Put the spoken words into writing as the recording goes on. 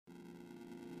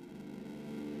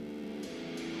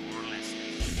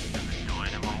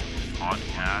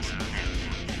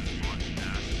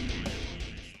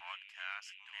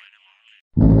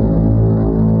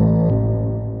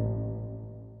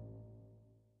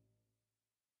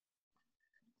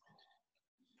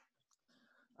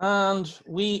And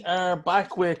we are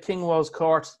back with KingWoes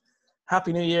Court.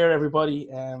 Happy New Year, everybody.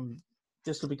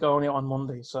 This will be going out on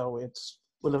Monday, so it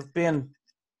will have been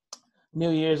New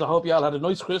Year's. I hope you all had a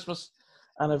nice Christmas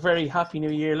and a very happy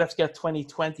New Year. Let's get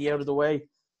 2020 out of the way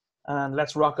and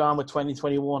let's rock on with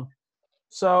 2021.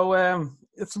 So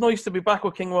it's nice to be back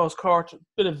with KingWoes Court. A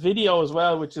bit of video as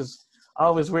well, which is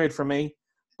always weird for me.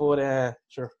 But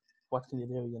sure, what can you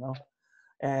do, you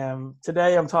know?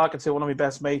 Today I'm talking to one of my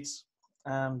best mates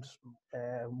and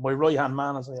my right-hand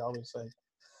man, as I always say.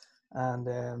 And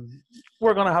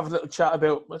we're going to have a little chat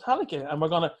about Metallica. And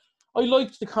I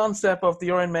liked the concept of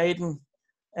the Iron Maiden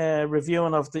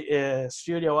reviewing of the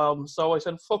studio album. So I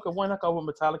said, fuck it, why not go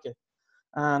with Metallica?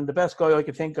 And the best guy I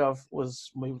could think of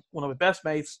was one of my best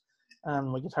mates and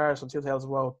my guitarist from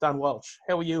 2012, Dan Walsh.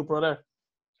 How are you, brother?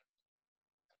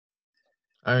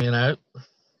 How are you now?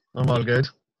 I'm all good.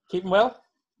 Keeping well?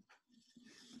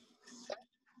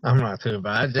 I'm not too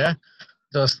bad, yeah.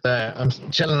 Just I'm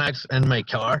chilling out in my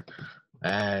car,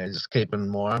 just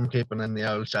keeping warm, keeping in the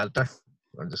old shelter.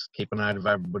 I'm just keeping out of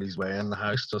everybody's way in the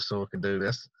house just so we can do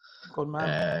this. Good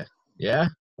man. Yeah,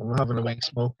 I'm having a wee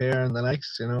smoke here and the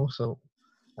likes, you know, so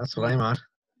that's what I'm at.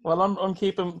 Well, I'm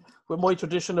keeping with my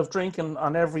tradition of drinking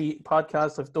on every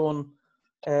podcast I've done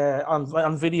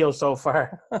on video so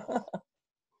far.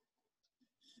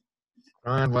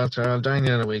 Right, well, sure, I'll join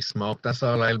you in a wee smoke. That's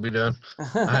all I'll be doing.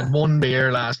 I had one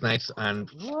beer last night and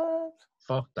What?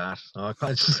 Fuck that. I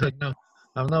just like, no,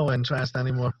 I have no interest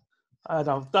anymore. I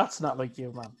don't. That's not like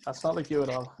you, man. That's not like you at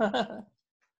all.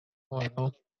 Oh,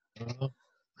 no.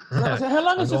 So how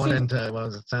long I'm is going it? into, what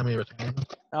was it,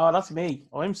 semi-retirement? Oh, that's me.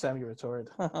 I'm semi-retired.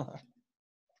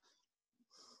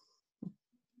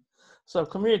 So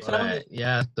come here, tell me.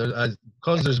 Yeah,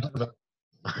 because there's a bit of a...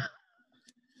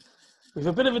 We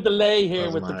have a bit of a delay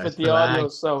here with the audio,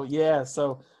 so yeah.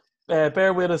 So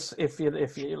bear with us if you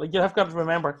like. You have got to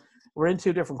remember we're in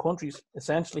two different countries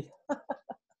essentially.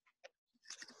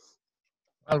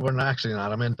 Well, we're actually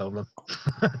not. I'm in Dublin.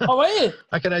 Oh, are you?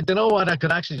 You know what? I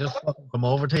could actually just fucking come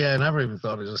over to you. I never even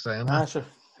thought of just saying that. Sure.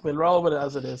 We'll roll with it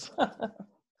as it is.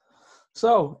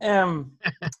 So,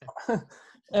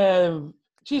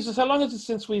 Jesus, how long is it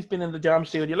since we've been in the jam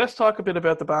studio? Let's talk a bit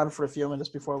about the band for a few minutes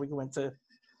before we go into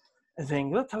a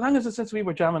thing. How long is it since we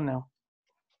were jamming now?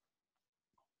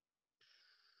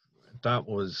 That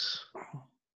was...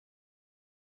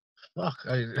 Fuck,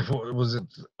 was it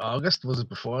August? Was it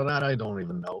before that? I don't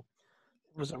even know.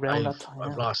 It was around that time.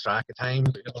 I've lost track of time.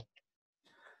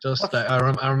 Just,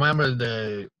 I remember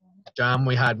the jam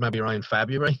we had maybe around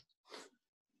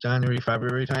January,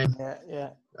 February time. Yeah.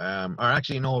 Or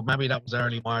actually, no, maybe that was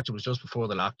early March. It was just before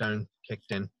the lockdown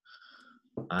kicked in.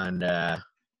 And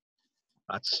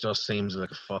that just seems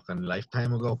like a fucking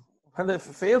lifetime ago. And it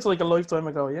feels like a lifetime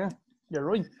ago, yeah. You're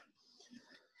right.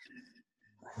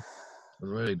 It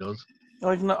really does.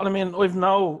 I don't know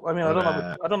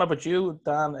about you,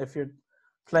 Dan, if you're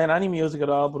playing any music at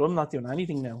all, but I'm not doing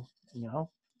anything now, you know?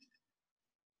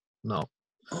 No,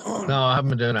 I haven't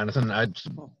been doing anything.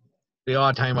 The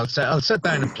odd time I'll sit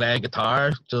down and play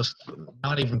guitar, just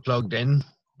not even plugged in.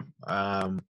 My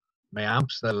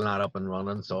amp's still not up and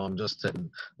running, so I'm just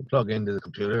sitting, plug into the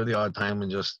computer the odd time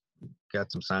and just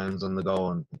get some sounds on the go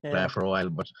and play for a while.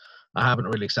 But I haven't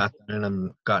really sat down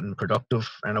and gotten productive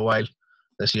in a while.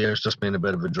 This year's just been a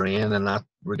bit of a drain in that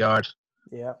regard.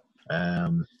 Yeah.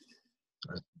 I'm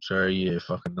sure you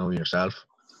fucking know yourself.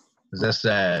 Is this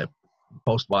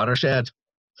post-watershed?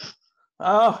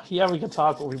 Oh, yeah, we can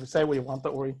talk, but we would say what you want,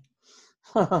 don't worry.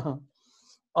 I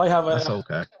have That's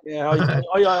okay. Yeah,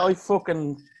 I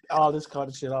fucking all this kind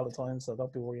of shit all the time, so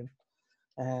don't be worrying.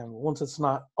 Once it's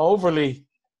not overly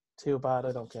too bad,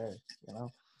 I don't care, you know.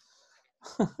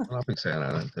 I'm not been saying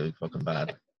anything too fucking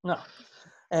bad. No.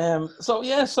 So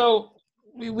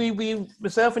we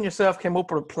myself and yourself came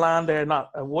up with a plan there not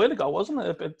a while ago, wasn't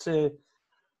it? But to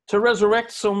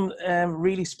resurrect some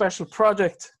really special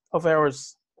project of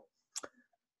ours.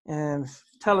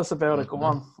 Tell us about it. Go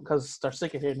on, because they're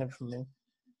sick of hearing it from me.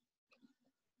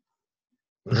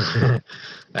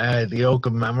 The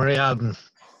Oakham Memory album,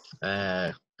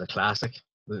 the classic,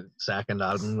 the second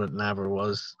album that never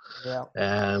was.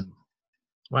 Yeah.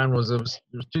 When was it?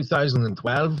 It was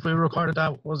 2012 we recorded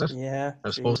that, was it? Yeah. It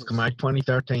was supposed to come out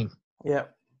 2013. Yeah.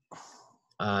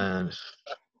 And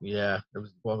yeah, it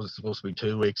was supposed to be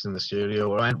 2 weeks in the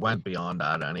studio. It went beyond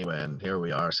that anyway, and here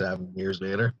we are 7 years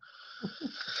later.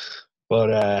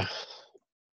 But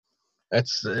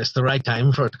it's the right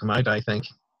time for it to come out, I think.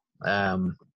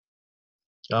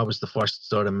 That was the first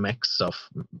sort of mix of,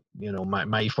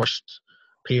 my first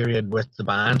period with the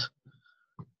band,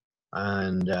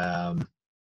 and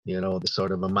the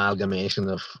sort of amalgamation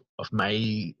of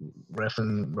my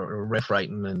riff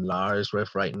writing and Lars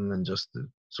riff writing, and just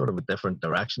sort of a different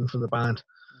direction for the band.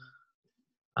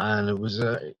 And it was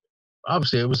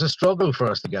obviously it was a struggle for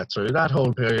us to get through that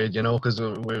whole period, because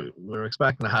we were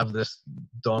expecting to have this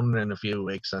done in a few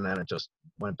weeks, and then it just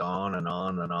went on and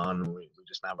on and on. And we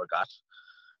just never got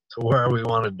to where we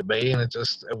wanted to be, and it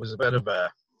was a bit of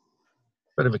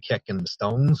a kick in the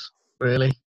stones,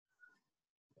 really.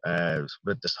 It was a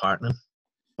bit disheartening,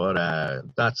 but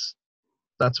that's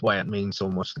why it means so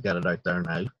much to get it out there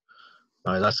now.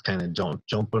 Now that's kind of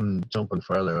jumping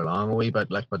further along a wee bit,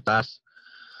 but that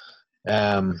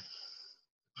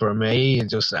for me,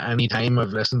 just any time I've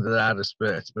listened to that,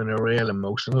 it's been a real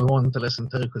emotional one to listen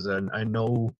to, because I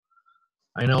know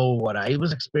what I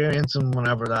was experiencing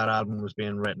whenever that album was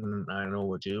being written. I know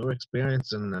what you were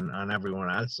experiencing, and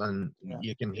everyone else, and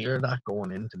you can hear that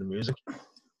going into the music.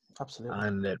 Absolutely.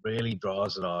 And it really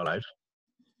draws it all out.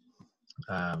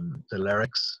 The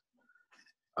lyrics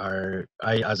are,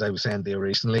 as I was saying to you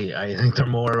recently, I think they're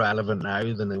more relevant now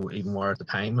than they even were at the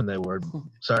time, and they were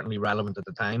certainly relevant at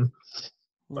the time.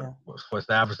 But with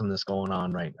everything that's going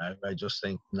on right now, I just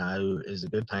think now is a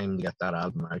good time to get that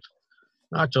album out.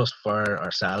 Not just for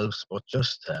ourselves, but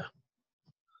just to,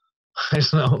 I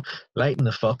don't know, lighten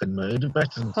the fucking mood a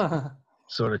bit and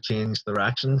sort of change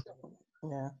direction.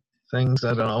 Yeah. Things,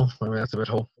 I don't know. I mean, that's a bit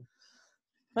hopeful.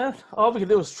 Well, all we can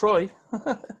do is try.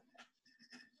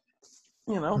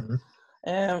 Mm-hmm.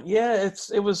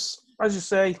 It was, as you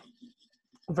say,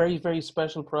 a very, very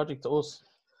special project to us.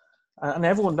 And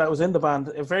everyone that was in the band,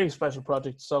 a very special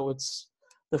project. So it's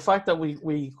the fact that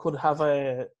we could have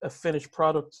a finished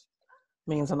product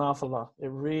means an awful lot.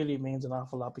 It really means an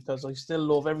awful lot, because I still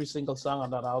love every single song on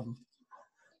that album.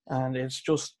 And it's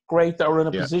just great that we're in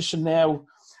a position now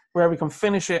where we can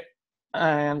finish it,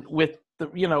 and with the,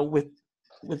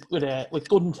 with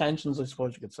good intentions, I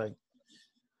suppose you could say.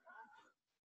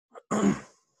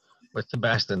 With the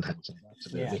best intentions,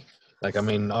 absolutely. Yeah. Like, I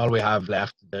mean, all we have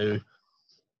left to do,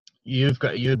 you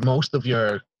had most of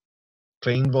your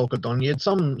clean vocal done. You had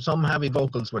some heavy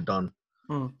vocals were done.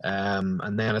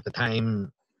 And then at the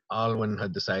time, Alwyn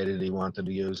had decided he wanted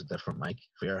to use a different mic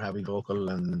for your heavy vocal,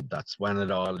 and that's when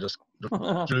it all just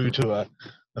drew to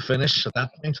a finish at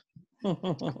that point.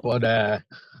 But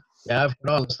I've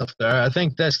got all the stuff there. I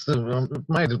think this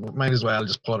might as well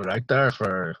just put it out there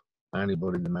for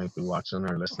anybody that might be watching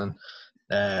or listening.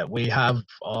 We have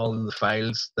all the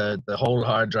files, the whole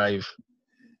hard drive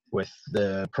with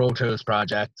the Pro Tools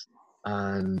project,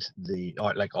 and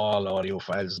all audio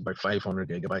files, about 500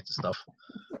 gigabytes of stuff.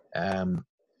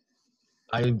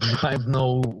 I've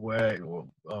no way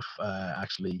of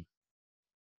actually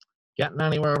getting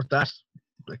anywhere with that,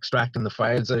 extracting the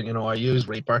files. I use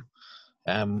Reaper.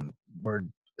 We're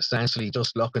essentially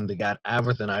just looking to get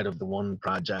everything out of the one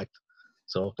project,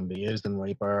 so it can be used in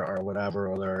Reaper or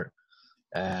whatever other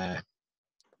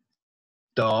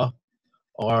DAW,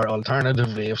 or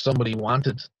alternatively, if somebody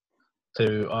wanted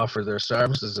to offer their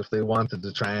services, if they wanted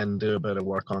to try and do a bit of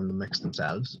work on the mix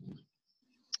themselves,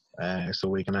 so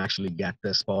we can actually get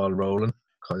this ball rolling,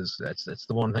 because it's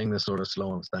the one thing that's sort of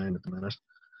slowing us down at the minute.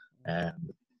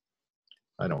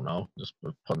 I don't know, just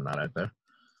putting that out there.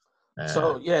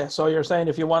 So you're saying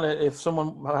if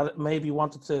someone maybe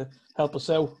wanted to help us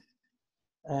out,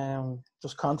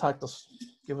 just contact us,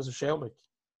 give us a shout, like,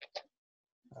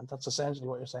 and that's essentially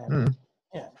what you're saying.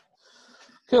 Yeah.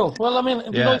 Cool. Well, I mean,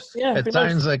 it'd be nice. Yeah, it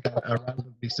sounds like a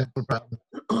relatively simple problem.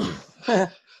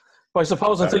 But I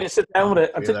suppose until you sit down with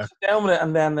it,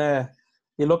 and then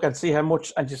you look and see how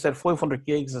much, and you said 500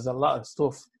 gigs is a lot of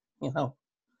stuff,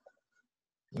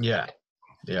 Yeah.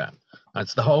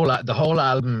 That's the whole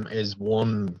album is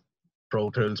one Pro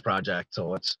Tools project,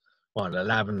 so it's 10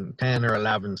 or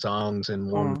 11 songs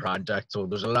in one project. So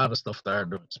there's a lot of stuff there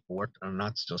to support, and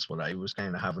that's just what I was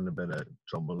kind of having a bit of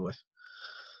trouble with,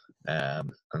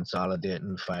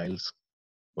 consolidating files.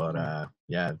 But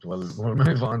we'll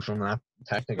move on from that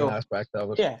technical aspect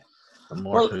of it. Yeah. And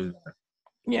more to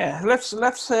let's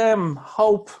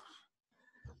hope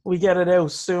we get it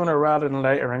out sooner rather than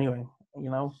later. Anyway,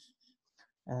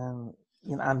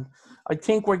 and I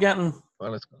think we're getting.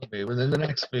 Well, it's going to be within the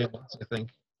next few months, I think.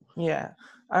 Yeah,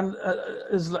 and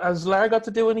has Lara got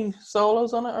to do any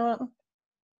solos on it or anything?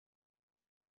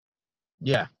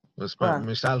 Yeah,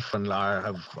 myself and Lara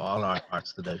have all our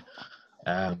parts to do.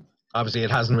 Obviously,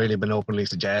 it hasn't really been openly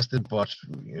suggested, but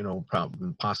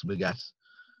possibly get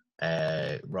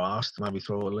Ross, maybe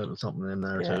throw a little something in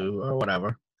there Yeah. too, or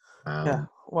whatever. Yeah.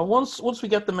 Well, once we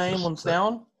get the main Just ones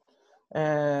down,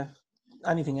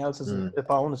 anything else is mm, a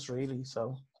bonus, really.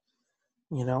 So,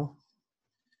 you know.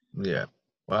 yeah.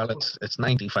 Well, it's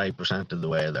 95% of the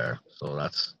way there, so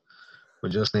we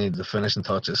just need the finishing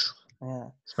touches. Yeah.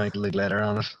 Sprinkle the glitter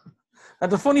on it.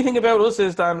 And the funny thing about us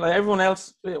is that like everyone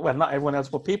else, well, not everyone else,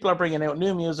 but people are bringing out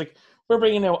new music. We're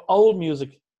bringing out old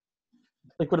music.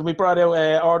 Like when we brought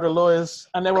out Order Loyes,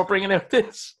 and then we're bringing out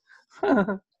this.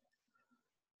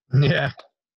 Yeah,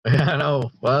 I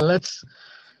know. Well, as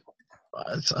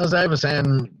I was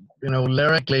saying,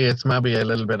 lyrically, it's maybe a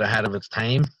little bit ahead of its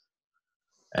time.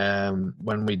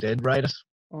 When we did write it,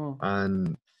 Mm,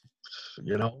 and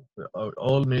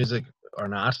old music or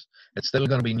not, it's still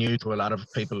going to be new to a lot of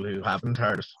people who haven't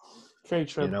heard it. very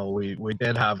true. We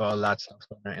did have all that stuff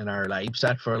in our live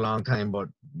set for a long time, but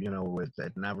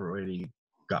it never really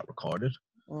got recorded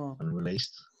Mm, and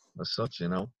released as such.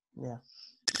 yeah,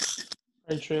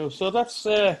 very true. So that's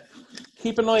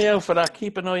keep an eye out for that.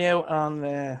 Keep an eye out on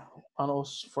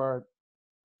us for,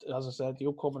 as I said, the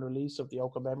upcoming release of the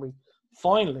Oak of Memory.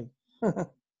 Finally.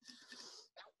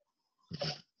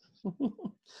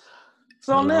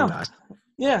 So At long now, last.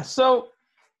 yeah. So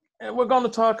we're going to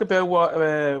talk about what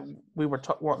we were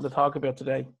wanting to talk about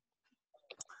today,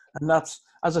 and that's,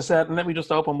 as I said. And let me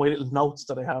just open my little notes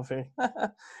that I have here.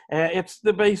 It's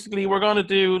basically we're going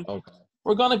to Okay.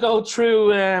 we're going to go through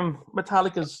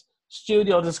Metallica's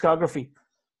studio discography,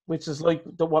 which is like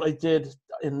what I did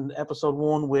in episode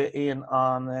 1 with Ian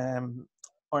on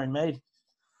Iron Maiden.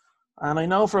 And I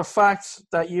know for a fact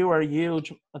that you are a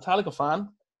huge Metallica fan,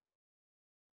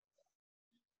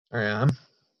 I am.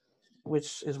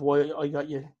 which is why I got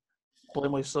you by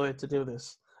my side to do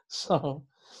this. So,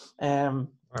 All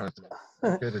right.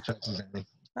 As good a chance as any.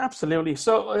 absolutely.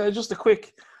 So, just a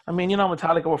quick,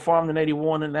 Metallica were formed in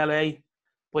 '81 in LA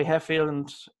by Hetfield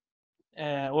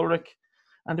and Ulrich,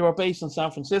 and they were based in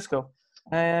San Francisco.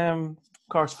 Of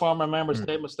course, former members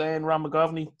Dave Mustaine, Ron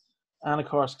McGovney, and of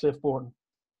course Cliff Burton.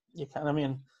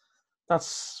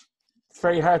 That's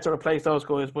very hard to replace those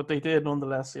guys, but they did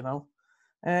nonetheless.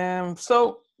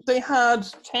 So they had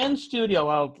 10 studio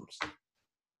albums,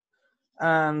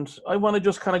 and I want to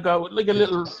just kind of go like a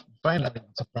little. Finally,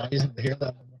 surprising to hear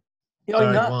that. Yeah, I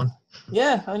Sorry, know. go on.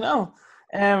 Yeah, I know.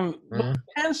 But Yeah.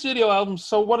 10 studio albums.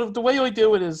 So the way I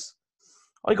do it is,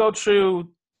 I go through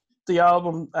the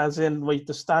album as in like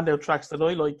the standout tracks that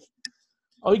I like.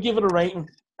 I give it a rating,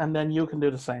 and then you can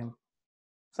do the same.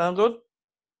 Sound good?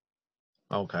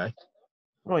 Okay.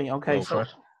 Right. Okay. Go for So, it.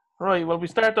 right. Well, we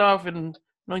start off in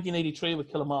 1983 with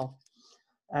Kill 'Em All.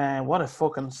 And what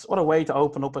a way to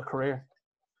open up a career.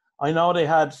 I know they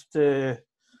had the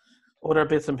other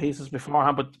bits and pieces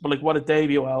beforehand, but like what a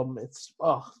debut album.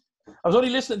 I was only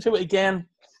listening to it again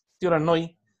the other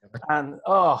night, and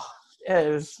yeah,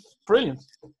 it was brilliant.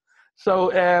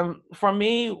 So for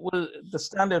me, the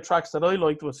standout tracks that I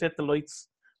liked was Hit the Lights,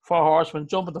 Four Horsemen,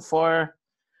 Jump at the Fire,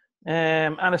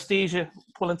 Anesthesia,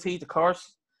 Pulling Teeth, of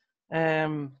course,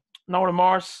 No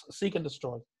Remorse, Seek and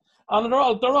Destroy. And they're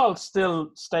all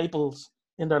still staples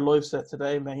in their live set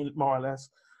today, more or less.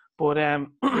 But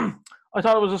I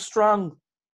thought it was a strong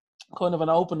kind of an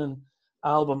opening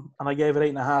album, and I gave it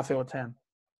 8.5 out of 10.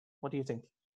 What do you think?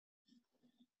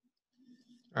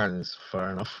 That is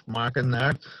fair enough. Mark in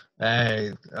there.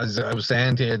 As I was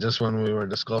saying to you just when we were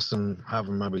discussing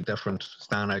having maybe different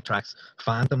standout tracks,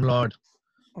 Phantom Lord.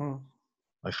 Mm,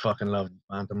 I fucking love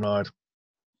Phantom Lord.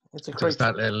 it's a Just great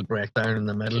that track. little breakdown in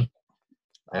the middle. It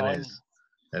Oh, is.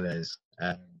 It is.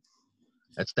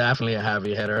 It's definitely a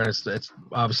heavy hitter. It's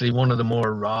obviously one of the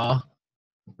more raw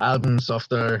albums of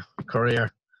their career.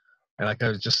 I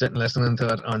was just sitting listening to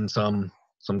it on some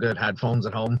good headphones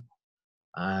at home,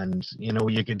 and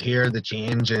you could hear the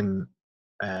change in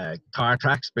guitar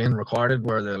tracks being recorded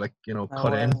where they're no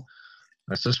cut way. in.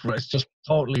 It's just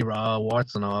totally raw,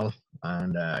 warts and all,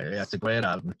 and yeah, it's a great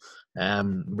album.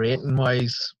 Rating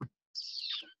wise,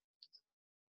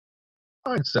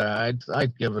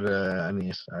 I'd give it an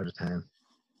 8 out of 10.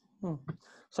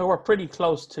 So we're pretty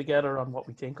close together on what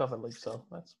we think of it, like, so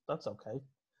that's okay.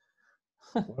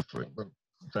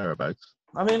 Thereabouts.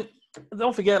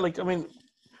 Don't forget,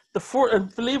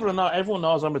 and believe it or not, everyone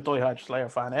knows I'm a diehard Slayer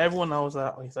fan. Everyone knows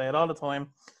that. I say it all the time.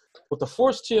 But the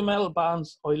first two metal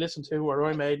bands I listened to were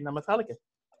Iron Maiden and Metallica.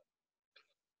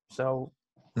 So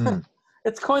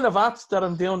it's kind of apt that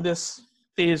I'm doing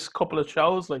these couple of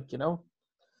shows, Well,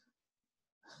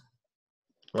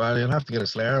 you'll have to get a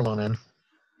Slayer one in.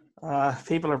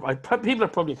 People are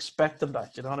probably expecting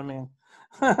that. You know what I mean?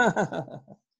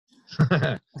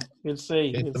 We'll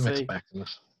see. Get We'll them see. expecting it.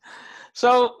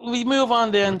 So we move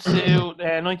on then to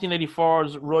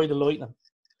 1984's Ride the Lightning.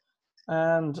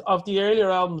 And of the earlier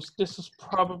albums, this is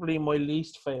probably my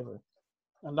least favorite.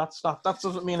 And that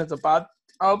doesn't mean it's a bad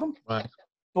album. Right.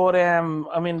 But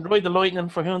I mean, Ride the Lightning,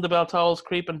 For Whom the Bell Tolls,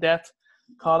 Creeping Death,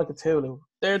 Call of Cthulhu.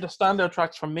 They're the standout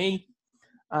tracks for me,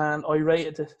 and I rate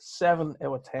it a 7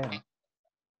 out of 10.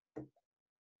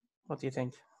 What do you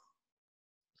think?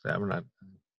 7 out.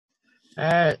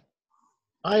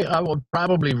 I would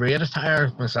probably rate it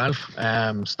higher myself.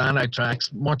 Standout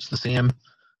tracks, much the same.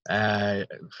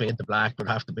 Fade to Black would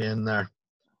have to be in there.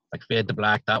 Like Fade to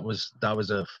Black, that was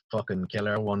a fucking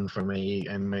killer one for me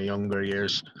in my younger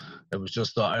years. It was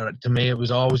just to me, it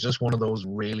was always just one of those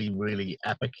really, really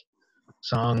epic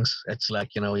songs. It's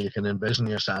like, you know, you can envision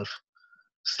yourself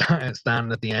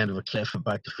standing at the end of a cliff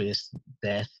about to face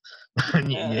death,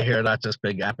 and you hear that just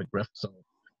big epic riff. So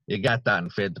you get that in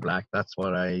Fade to Black. That's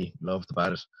what I loved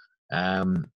about it.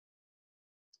 The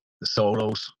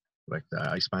solos, like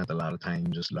I spent a lot of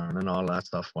time just learning all that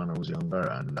stuff when I was younger,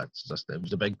 and it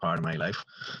was a big part of my life.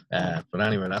 But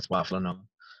anyway, that's waffling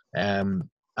on.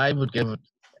 I would give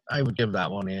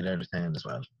that one 8 out of 10 as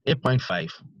well. 8.5.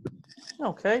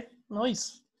 Okay,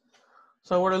 nice.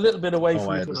 So we're a little bit away Oh, from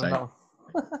I each had to other say. now.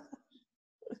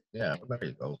 Yeah, well, there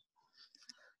you go.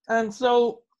 And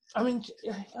so, I mean,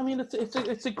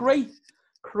 it's a great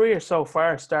career so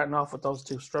far, starting off with those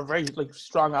two very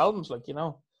strong albums. Like, you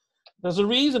know, there's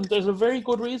a very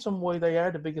good reason why they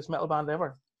are the biggest metal band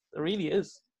ever. There really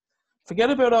is. Forget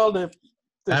about all the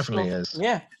Definitely stuff. is.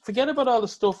 Yeah, forget about all the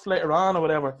stuff later on or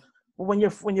whatever. But when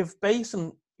you're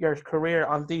basing your career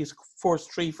on these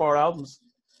first 3-4 albums,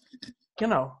 you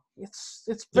know,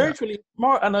 it's virtually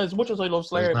more. And as much as I love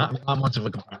Slayer, There's not much of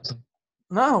a comparison.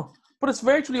 no, but it's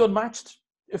virtually unmatched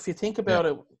if you think about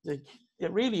Yeah. it. Like,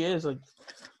 it really is. Like,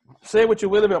 say what you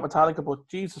will about Metallica, but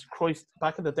Jesus Christ,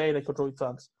 back in the day they could write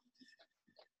songs.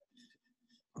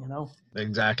 You know.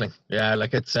 Exactly. Yeah,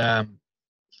 like it's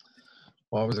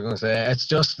what was I going to say? It's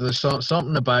just there's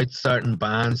something about certain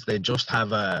bands. They just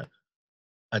have a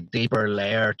deeper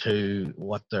layer to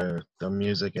what their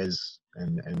music is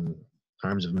in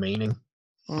terms of meaning,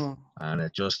 and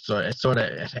it just it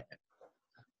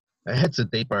hits a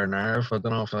deeper nerve. I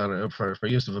don't know if that, for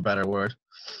use of a better word,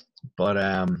 but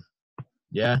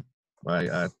yeah,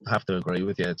 I have to agree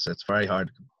with you. It's very hard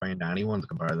to find anyone to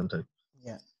compare them to.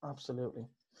 Yeah, absolutely.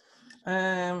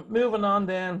 Moving on,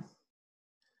 then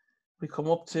we come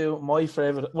up to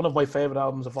one of my favorite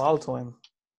albums of all time,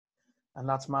 and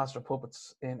that's Master of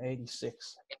Puppets in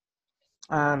 '86.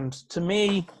 And to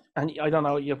me, and I don't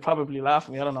know, you're probably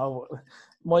laughing at me. I don't know.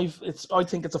 I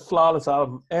think it's a flawless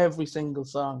album. Every single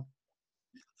song.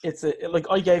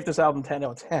 I gave this album 10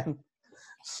 out of 10.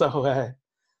 So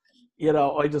you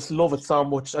know, I just love it so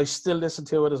much. I still listen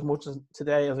to it as much as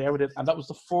today as I ever did, and that was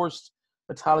the first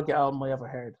Metallica album I ever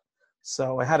heard.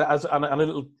 So I had it as on a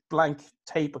little blank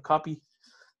tape, a copy.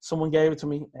 Someone gave it to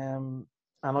me, and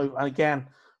again,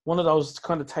 one of those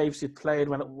kind of tapes you played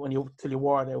till you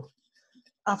wore it out.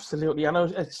 Absolutely, and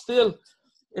it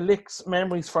licks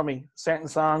memories for me. Certain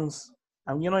songs,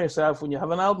 and you know yourself, when you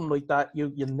have an album like that,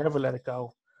 you never let it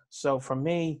go. So for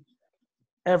me,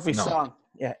 every song.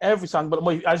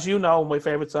 But as you know, my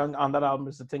favorite song on that album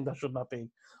is The Thing That Should Not Be.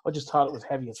 I just thought it was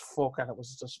heavy as fuck, and it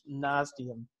was just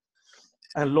nasty, and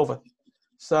I love it.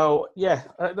 So yeah,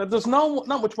 there's not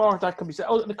much more that can be said.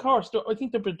 Oh, and of course, I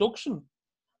think the production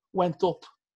went up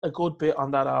a good bit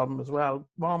on that album as well.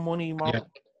 More money,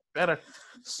 better.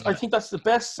 I think that's the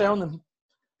best sounding.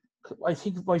 I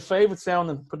think my favorite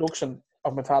sounding production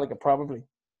of Metallica, probably.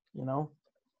 You know.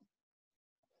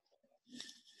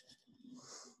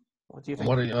 What do you think?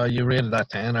 What you rated that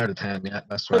 10 out of 10? Yeah,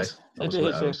 that's right. I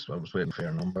was waiting for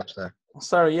your numbers there.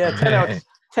 Sorry, yeah, 10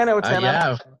 out of 10.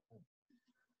 Yeah.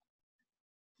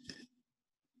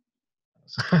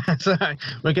 Sorry,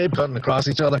 we keep cutting across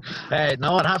each other.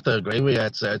 No, I'd have to agree with you.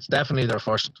 It's definitely their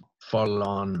first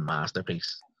full-on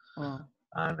masterpiece,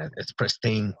 and it's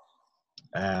pristine.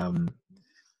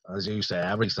 As you say,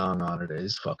 every song on it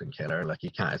is fucking killer. Like,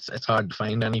 you can't. It's hard to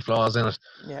find any flaws in it.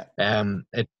 Yeah.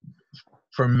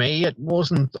 For me, it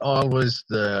wasn't always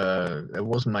it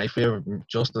wasn't my favorite.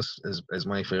 Justice is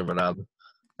my favorite album,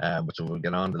 which we'll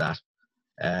get on to that.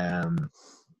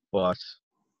 But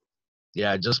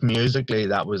yeah, just musically,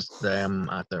 that was them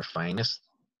at their finest,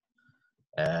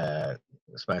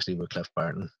 especially with Cliff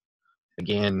Burton.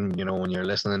 Again, you know, when you're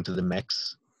listening to the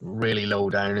mix, really low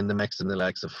down in the mix, in the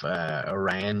likes of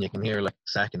Orion, you can hear like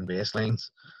second bass lines.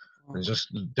 There's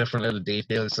just different little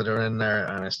details that are in there,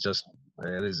 and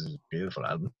it is a beautiful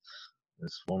album.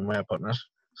 It's one way of putting it.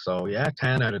 So yeah,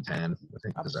 10 out of 10. I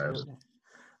think it deserves it.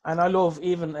 And I love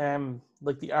even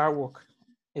like the artwork.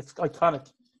 It's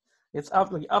iconic. It's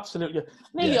absolutely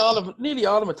Yes. nearly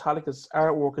all of Metallica's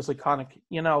artwork is iconic.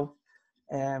 You know,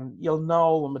 you'll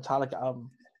know a Metallica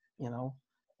album. You know,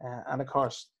 and of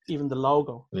course even the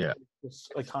logo Yeah. is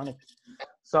iconic.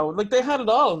 So like they had it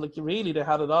all. Like really, they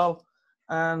had it all,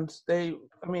 and they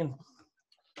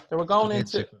were going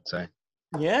It's into you could say.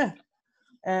 yeah.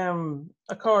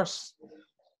 Of course,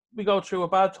 we go through a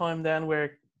bad time then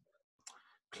where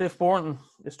Cliff Burton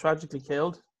is tragically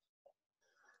killed,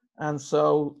 and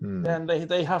so then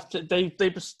they have to they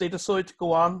decide to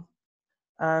go on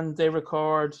and they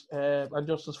record "And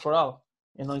Justice for All"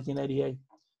 in 1988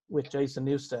 with Jason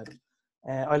Newsted.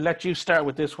 I'll let you start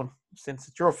with this one since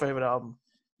it's your favorite album.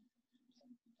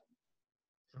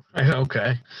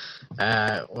 Okay.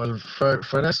 Well,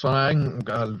 for this one,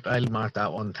 I'll mark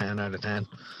that one 10 out of 10.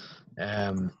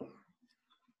 Um,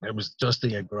 it was just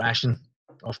the aggression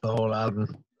of the whole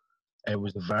album. It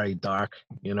was very dark.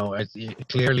 You know, it's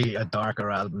clearly a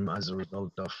darker album as a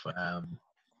result of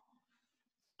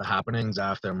the happenings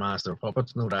after Master of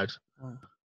Puppets, no doubt. Mm.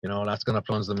 You know, that's going to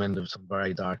plunge them into some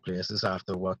very dark places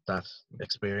after what that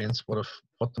experience would have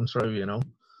put them through, you know.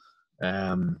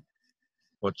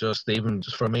 But just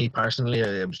for me personally,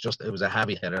 it was a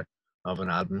heavy hitter of an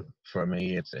album for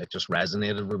me. It just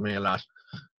resonated with me a lot.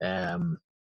 Um,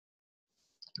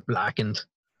 Blackened,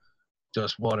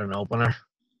 just what an opener!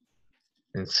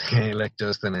 Insane, like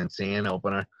just an insane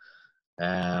opener.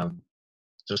 Um,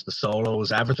 just the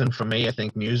solos, everything for me. I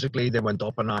think musically they went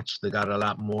up a notch. They got a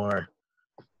lot more.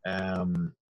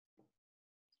 Um,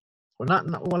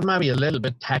 well, maybe a little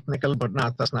bit technical, but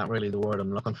not. That's not really the word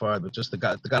I'm looking for. But just they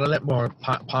got a little more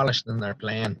polished in their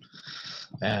playing.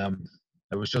 Um,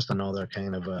 it was just another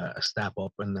kind of a step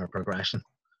up in their progression.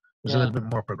 It was a Yeah. little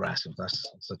bit more progressive. That's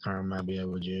the term maybe I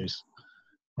would use.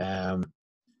 Um,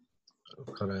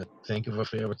 could I think of a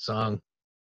favorite song?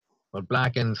 Well,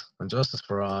 Blackened and Justice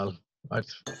for All. I,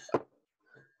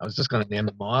 I was just going to name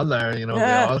them all there. You know, they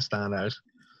Yeah. all stand out.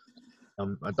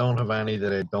 I don't have any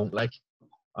that I don't like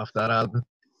off that album.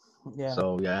 Yeah.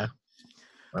 So yeah,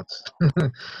 that's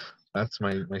that's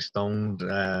my stoned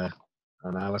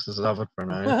analysis of it for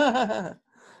now.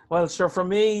 Well, sure. For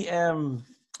me,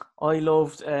 I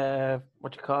loved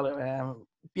what you call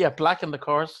it. Black in the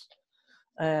Course.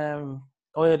 Eye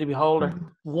of the Beholder.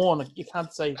 One, you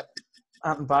can't say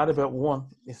anything bad about one.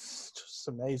 It's just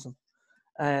amazing.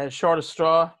 Shortest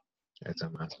Straw It's a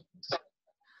massive.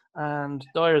 and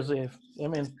Dyer's Eve. I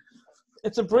mean,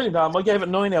 it's a brilliant album. I gave it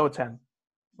 9 out of 10.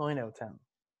 9 out of 10.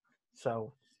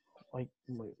 So my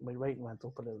rating went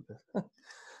up a little bit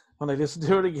when I listened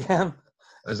to it again.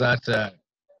 Is that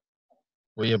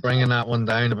were you bringing that one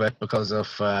down a bit because of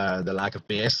the lack of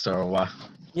bass or what?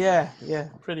 Yeah,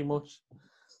 pretty much.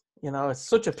 You know, it's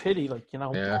such a pity. Like, you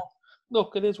know, Yeah,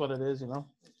 look, it is what it is. You know.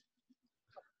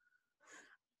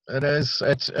 it is.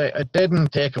 It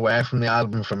didn't take away from the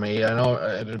album for me. I know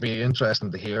it'd be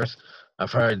interesting to hear it.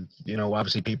 I've heard, you know,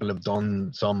 obviously people have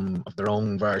done some of their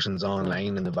own versions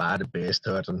online and they've added bass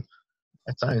to it, and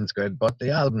it sounds good. But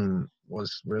the album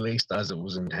was released as it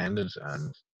was intended,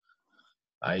 and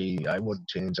I wouldn't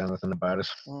change anything about it.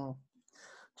 Do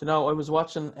you know, I was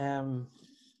watching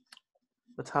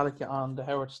Metallica on the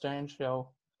Howard Stern show.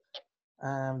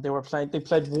 They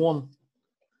played one,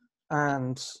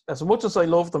 and as much as I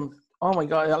love them, oh my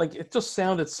god, like it just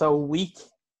sounded so weak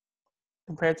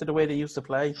compared to the way they used to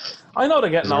play. I know they're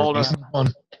getting Is there a older. recent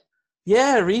one?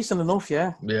 Yeah, recent enough.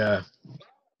 Yeah, Yeah,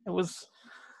 it was.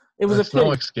 It was a it's no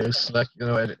pity. excuse. Like, you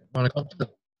know, when it comes to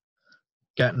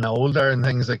getting older and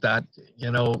things like that,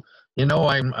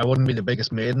 I wouldn't be the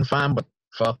biggest Maiden fan, but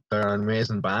fuck, they're an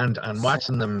amazing band. And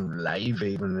watching them live,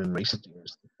 even in recent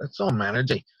years, it's some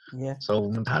energy. Yeah, So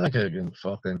Metallica can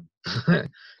fucking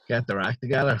get their act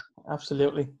together.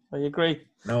 absolutely. I agree.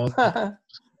 No, I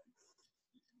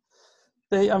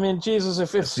mean, Jesus,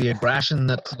 if it's the aggression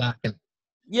that's lacking.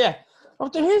 yeah. Oh,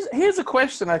 here's a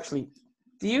question actually.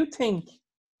 Do you think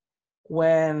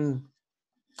when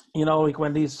like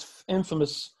when these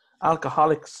infamous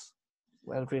alcoholics,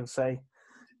 well, we'll say,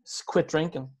 quit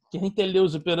drinking, do you think they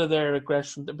lose a bit of their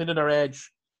aggression, a bit of their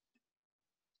edge?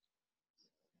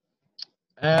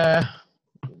 Uh,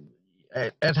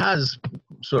 it has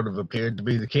sort of appeared to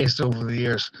be the case over the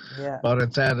years, Yeah. but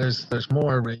it's there's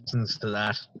more reasons to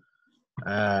that.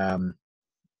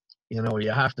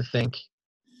 You have to think.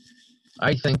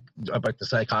 I think about the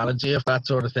psychology of that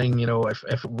sort of thing. You know, if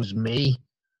it was me,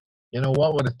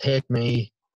 what would it take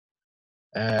me?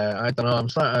 I don't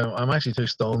know. I'm actually too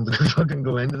stoned to fucking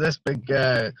go into this big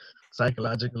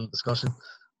psychological discussion,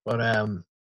 but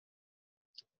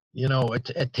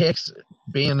it takes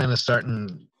being in a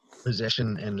certain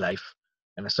position in life,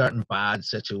 in a certain bad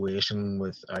situation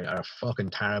with a fucking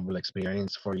terrible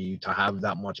experience, for you to have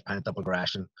that much pent up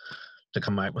aggression to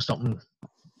come out with something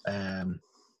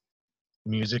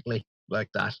musically like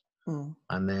that.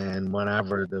 And then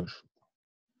whenever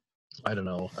I don't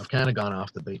know, I've kind of gone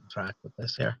off the beaten track with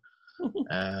this here.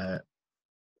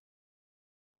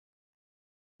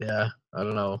 Yeah, I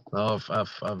don't know. No,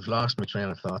 I've lost my train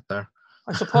of thought there.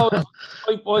 I suppose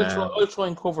I'll try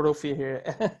and cover it up for you here.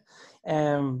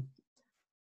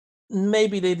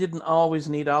 Maybe they didn't always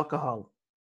need alcohol,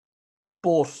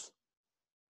 but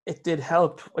it did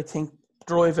help, I think,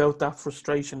 drive out that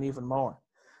frustration even more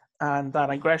and that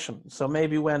aggression. So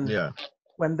maybe when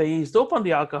they eased up on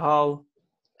the alcohol,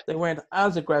 they weren't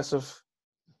as aggressive,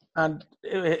 and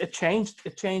it changed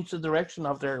the direction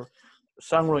of their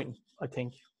songwriting, I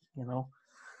think, you know.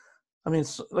 I mean,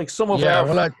 like some of our...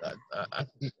 well,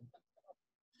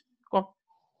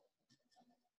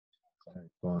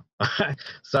 Go on.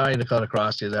 Sorry to cut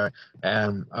across you there.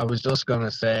 I was just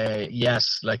gonna say,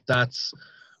 yes, like that's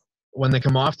when they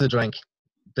come off the drink,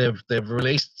 they've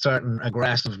released certain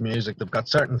aggressive music. They've got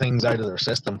certain things out of their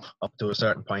system up to a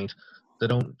certain point. They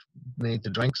don't need to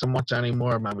drink so much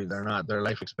anymore. Maybe their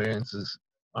life experiences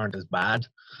aren't as bad,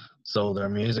 so their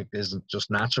music isn't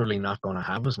just naturally not going to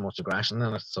have as much aggression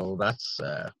in it. So that's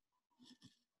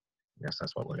yes,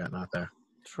 that's what we're getting at there.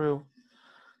 True.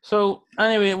 So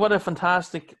anyway, what a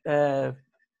fantastic! It's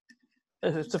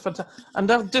a fantastic, and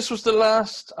this was the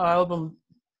last album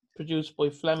produced by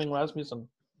Flemming Rasmussen.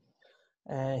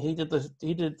 He did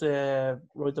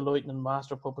Ride the Lightning,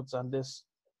 Master Puppets, and this,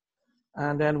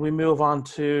 and then we move on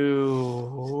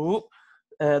to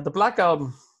the Black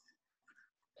Album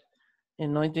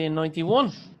in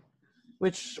 1991,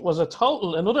 which was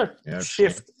another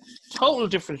shift, total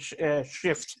different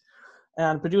shift.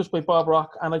 And produced by Bob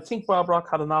Rock, and I think Bob Rock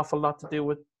had an awful lot to do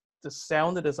with the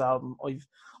sound of this album.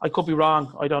 I could be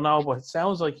wrong, I don't know, but it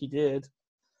sounds like he did.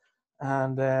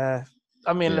 And I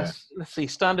mean, let's see,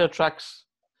 standout tracks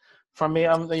for me.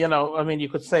 You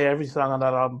could say every song on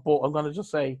that album, but I'm going to just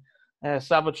say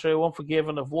Sabbath,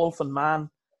 Unforgiven, Of Wolf and Man,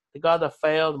 The God That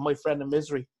Failed, My Friend in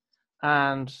Misery,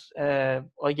 and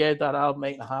I gave that album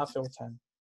 8.5 out of 10.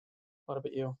 What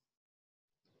about you?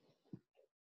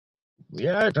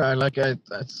 Yeah,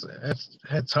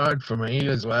 it's hard for me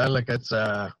as well. Like it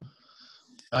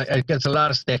gets a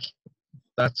lot of stick.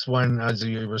 That's when, as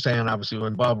you were saying, obviously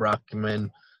when Bob Rock came in,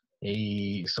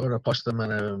 he sort of pushed them in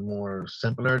a more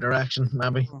simpler direction,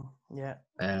 maybe. Yeah.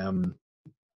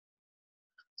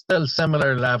 Still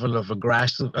similar level of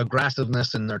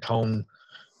aggressiveness in their tone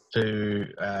to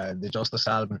the Justice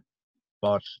album,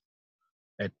 but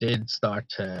it did start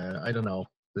to, I don't know.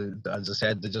 As I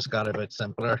said, they just got a bit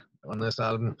simpler on this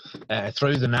album.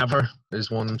 Through the Never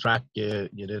is one track you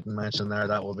didn't mention there.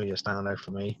 That will be a standout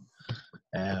for me.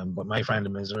 But My Friend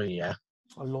in Misery, yeah,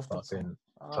 I love that song.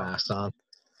 Class song.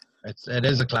 It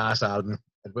is a class album.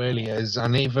 It really is.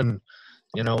 And even,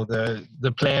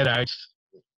 the played out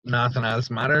Nothing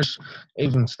Else Matters.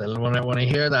 Even still, when I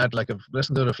hear that, like I've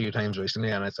listened to it a few times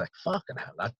recently, and it's like, fucking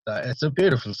hell, that it's a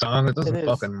beautiful song. It doesn't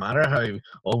fucking matter how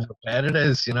overplayed it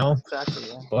is, Exactly.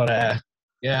 Yeah. But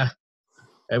yeah,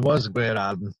 it was a great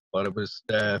album, but it was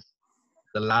the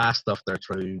last of their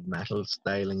true metal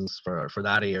stylings for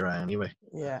that era, anyway.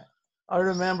 Yeah, I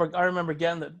remember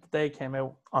getting it the day it came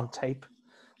out on tape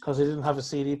because I didn't have a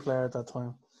CD player at that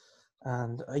time,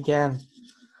 and again.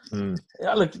 Yeah,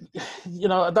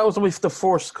 that was the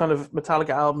first kind of Metallica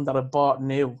album that I bought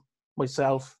new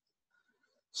myself.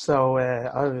 So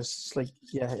I was like,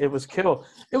 yeah, it was cool.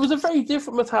 It was a very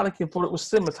different Metallica, but it was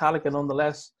still Metallica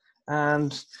nonetheless.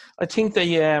 And I think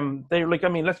they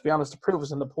let's be honest, the proof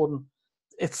is in the pudding.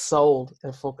 It sold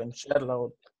a fucking shed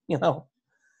load, Oh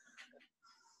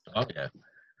yeah,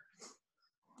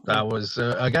 that was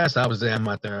I guess that was them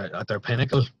at their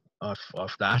pinnacle of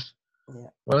that. Yeah.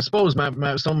 Well, I suppose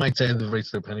some might say they've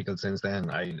reached their pinnacle since then.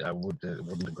 I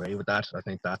wouldn't agree with that. I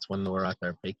think that's when they were at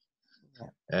their peak.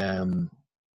 Yeah.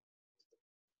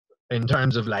 In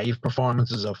terms of live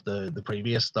performances of the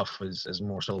previous stuff is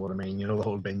more so what I mean. The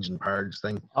whole Binge and Purge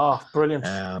thing. Oh, brilliant.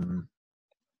 I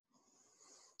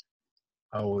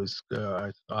don't know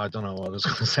what I was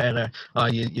going to say there. Oh,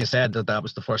 you said that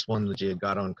was the first one that you had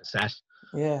got on cassette.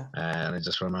 Yeah. And I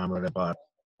just remembered about.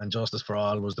 And Justice for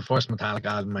All was the first Metallica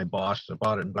album I bought. I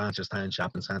bought it in Blanchardstown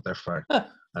Shopping Centre for, I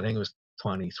think it was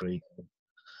 23 quid.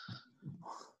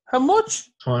 How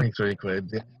much? 23 quid.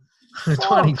 Yeah.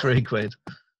 23 quid.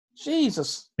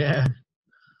 Jesus. Yeah.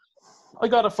 I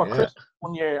got it for Christmas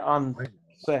one year on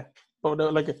set. But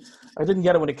I didn't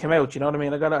get it when it came out, you know what I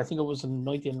mean? I think it was in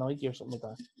 1990 or something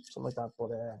like that.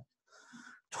 But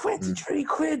 23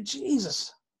 quid,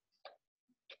 Jesus.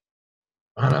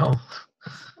 I know.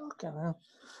 Fucking hell.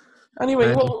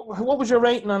 Anyway, what was your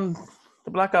rating on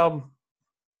the Black Album?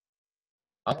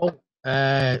 Oh,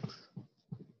 I'd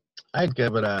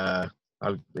give it I'd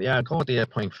go with the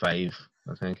 8.5,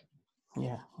 I think.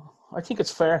 Yeah, I think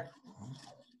it's fair.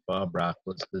 Bob Rock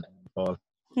was the fall.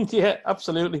 Yeah,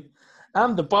 absolutely.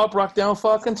 And the Bob Rock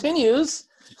downfall continues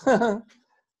with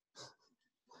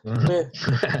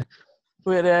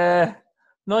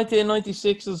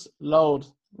 1996's Load.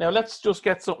 Now, let's just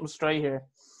get something straight here.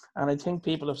 And I think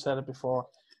people have said it before.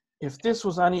 If this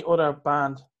was any other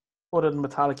band other than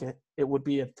Metallica, it would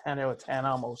be a 10 out of 10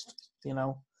 almost, you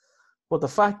know. But the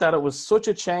fact that it was such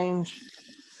a change,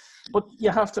 but you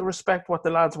have to respect what the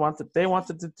lads wanted. They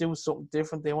wanted to do something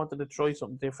different. They wanted to try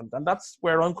something different. And that's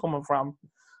where I'm coming from.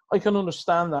 I can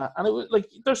understand that. And it was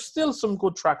like, there's still some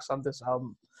good tracks on this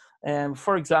album.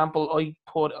 For example, I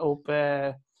put up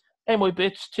Hey My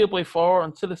Bitch, 2x4,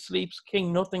 Until It Sleeps,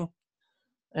 King Nothing,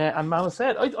 and Mama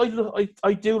Said.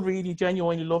 I do really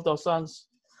genuinely love those songs.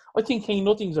 I think King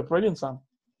Nothing is a brilliant song,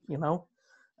 you know.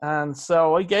 And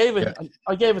so I gave it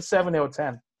 7 out of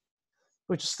 10,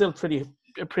 which is still a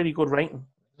pretty good rating.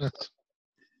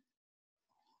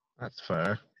 That's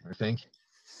fair, I think.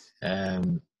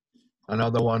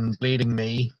 Another one, Bleeding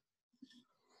Me.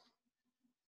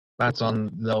 That's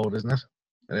on Load, isn't it?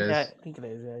 It is. Yeah, I think it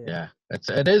is. Yeah.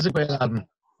 It is a great album,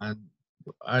 and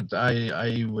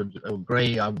I would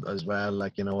agree as well.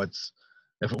 Like, you know, it's,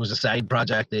 if it was a side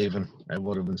project even, it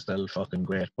would have been still fucking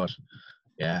great. But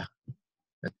yeah,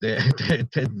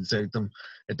 it didn't suit them.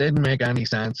 It didn't make any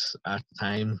sense at the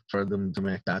time for them to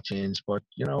make that change. But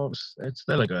you know, it's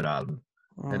still a good album.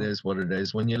 It is what it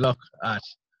is. When you look at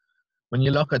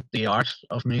the art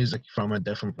of music from a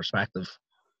different perspective,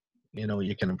 you know,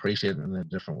 you can appreciate it in a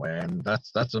different way. And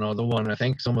that's another one. I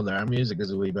think some of their music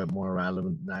is a wee bit more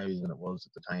relevant now than it was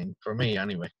at the time, for me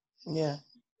anyway. Yeah.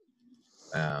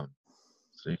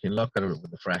 So you can look at it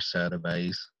with a fresh set of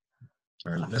eyes,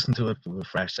 or listen to it with a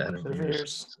fresh set of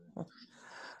ears.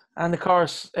 And of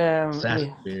course,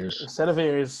 set of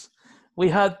ears. We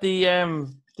had the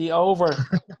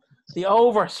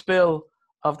overspill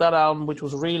of that album, which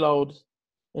was Reload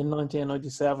in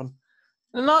 1997.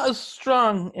 Not as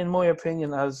strong, in my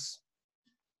opinion, as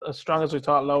strong as we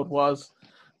thought Load was.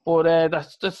 But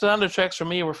the standard tracks for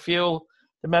me were Fuel,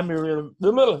 The Memory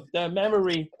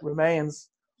Remains,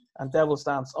 and Devil's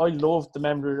Dance. I loved The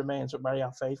Memory Remains with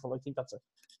Marianne Faithfull. I think that's a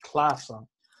class song.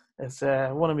 It's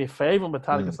one of my favourite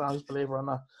Metallica songs, believe it or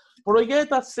not. But I gave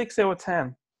that 6 out of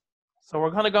 10. So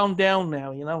we're kind of going down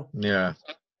now, you know? Yeah.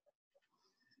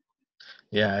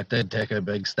 Yeah, it did take a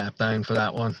big step down for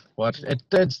that one. But it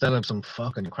did still have some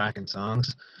fucking cracking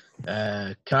songs.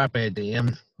 Carpe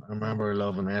Diem, I remember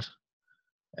loving it.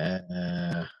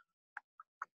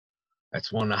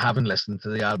 It's one I haven't listened to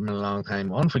the album in a long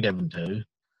time. Unforgiven 2.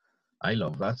 I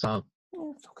love that song.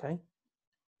 Yeah, it's okay.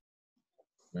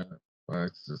 Yeah, well,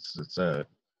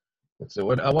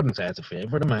 I wouldn't say it's a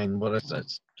favorite of mine, but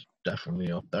it's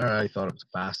definitely up there. I thought it was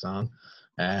a class song.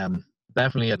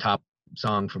 Definitely a top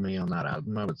song for me on that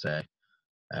album, I would say.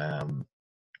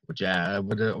 But yeah, I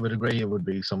would agree it would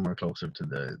be somewhere closer to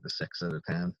the 6 out of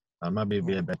 10. I'd maybe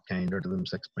be a bit kinder to them,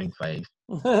 6.5.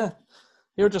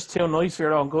 You're just too nice for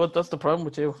your own good. That's the problem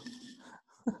with you.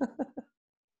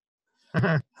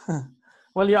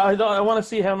 Well, yeah, I want to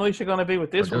see how nice you're going to be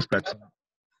with this one.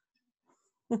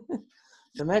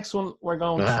 The next one we're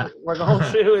going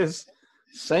through is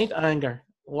Saint Anger.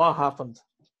 What happened?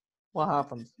 I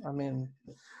mean,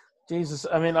 Jesus.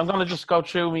 I mean, I'm going to just go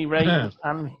through me rating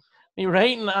and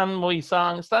my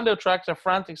song. Standout tracks are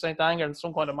Frantic, Saint Anger, and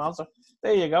Some Kind of Monster.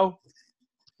 There you go.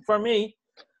 For me,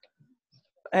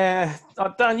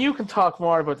 Dan, you can talk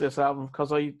more about this album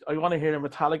because I want to hear a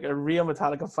real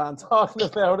Metallica fan talking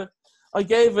about it. I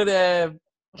gave it a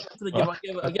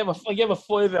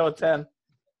 5 out of 10.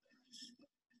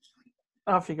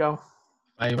 Off you go.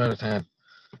 5 out of 10.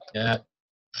 Yeah.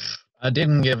 I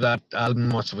didn't give that album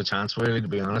much of a chance, really, to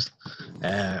be honest.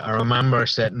 I remember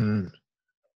sitting,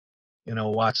 you know,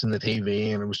 watching the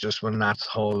TV, and it was just when that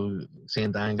whole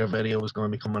Saint Anger video was going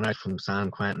to be coming out from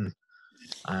San Quentin.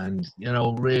 And, you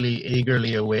know, really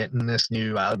eagerly awaiting this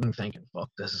new album, thinking, fuck,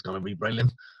 this is going to be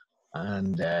brilliant.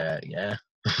 And, yeah.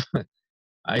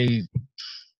 I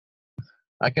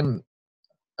can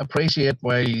appreciate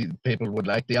why people would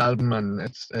like the album, and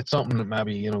it's something that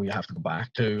maybe, you know, you have to go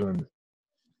back to and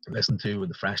listen to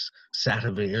with a fresh set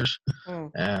of ears.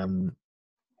 It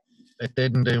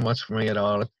didn't do much for me at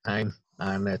all at the time,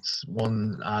 and it's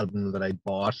one album that I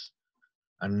bought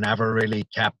and never really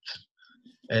kept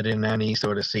it in any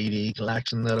sort of CD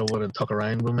collection that I would have took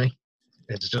around with me.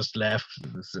 It's just left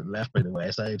by the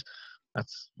wayside.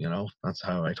 That's that's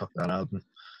how I took that album.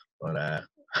 But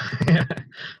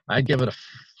I'd give it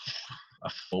a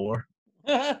 4.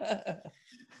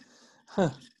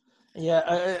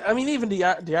 Yeah, I mean, even the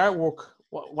artwork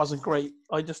wasn't great.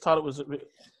 I just thought it was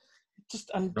just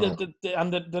and No.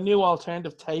 the new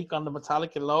alternative take on the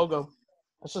Metallica logo.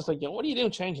 It's just like, yeah, what are you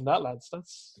doing changing that, lads?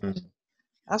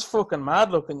 That's fucking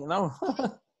mad looking, you know.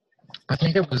 I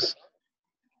think it was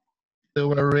they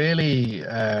were really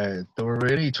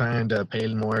trying to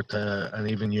appeal more to an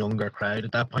even younger crowd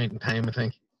at that point in time. I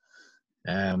think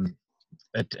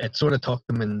it sort of took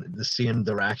them in the same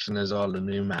direction as all the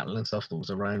new metal and stuff that was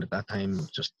around at that time,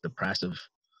 just depressive,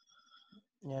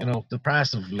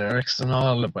 depressive lyrics and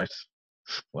all about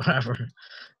whatever,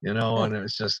 and it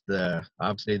was just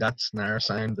obviously that snare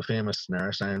sound, the famous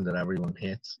snare sound that everyone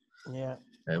hates. Yeah,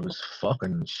 it was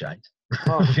fucking shite.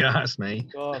 Oh, if you ask me.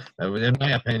 God. In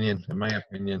my opinion.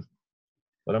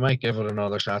 But I might give it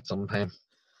another shot sometime.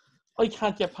 I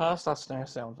can't get past that snare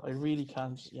sound. I really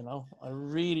can't, I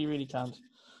really, really can't.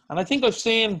 And I think I've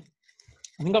seen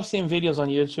videos on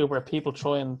YouTube where people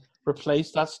try and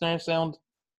replace that snare sound.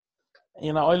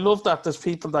 I love that there's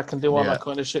people that can do all that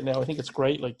kind of shit now. I think it's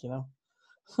great,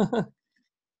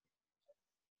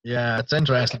 Yeah, it's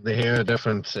interesting to hear a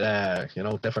different,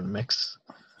 different mix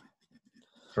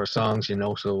for songs you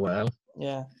know so well.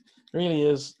 Yeah, it really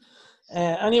is.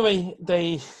 Anyway,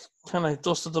 they kind of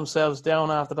dusted themselves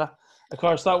down after that. Of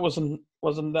course, that wasn't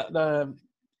that.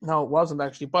 No, it wasn't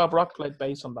actually. Bob Rock played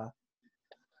bass on that,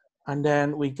 and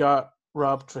then we got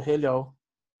Rob Trujillo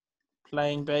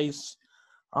playing bass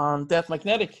on Death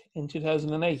Magnetic in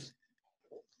 2008.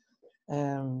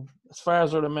 As far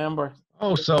as I remember.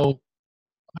 Oh, so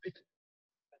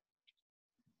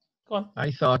Go on.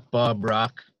 I thought Bob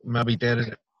Rock maybe did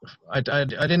it. I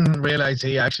didn't realize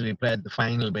he actually played the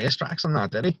final bass tracks on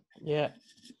that, did he? Yeah.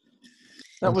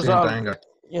 That was Saint all. Anger.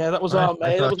 Yeah, that was all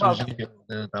made. I thought Trujillo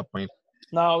did at that point.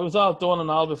 No, it was all done and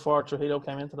all before Trujillo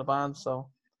came into the band. So,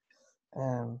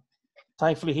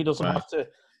 thankfully, he doesn't have to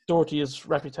dirty his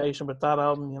reputation with that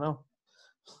album,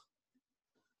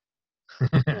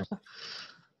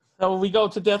 So we go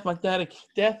to Death Magnetic.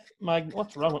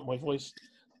 What's wrong with my voice?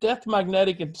 Death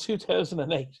Magnetic in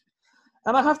 2008.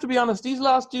 And I have to be honest, these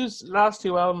last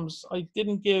two albums, I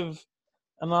didn't give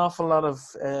an awful lot of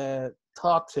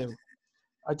thought to.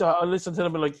 I listened to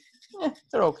them and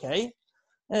they're okay.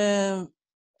 I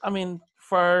mean,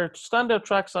 for standout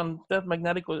tracks on Death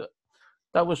Magnetic,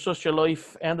 that was Just Your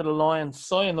Life, End of the Line,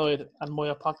 Cyanide, and My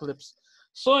Apocalypse.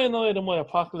 Cyanide and My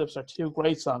Apocalypse are two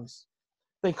great songs.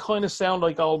 They kind of sound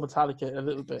like old Metallica a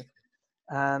little bit.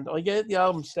 And I gave the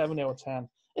album 7 out of 10.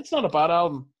 It's not a bad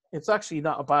album. It's actually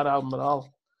not a bad album at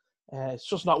all. It's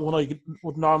just not one I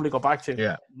would normally go back to.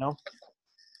 Yeah.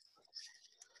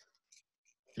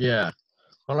 Yeah.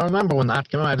 Well, I remember when that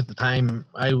came out at the time,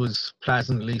 I was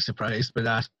pleasantly surprised by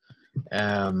that.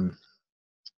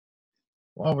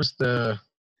 What was the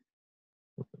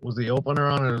opener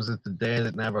on it? Was it The Day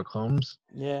That Never Comes?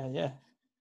 Yeah. Is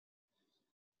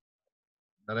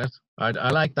that it?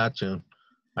 I like that tune.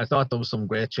 I thought there was some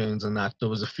great tunes in that. There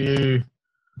was a few.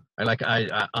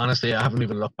 I honestly, I haven't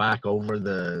even looked back over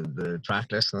the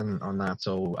track list on that,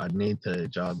 so I'd need to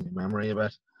jog my memory a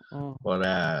bit.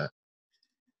 But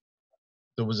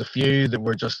there was a few that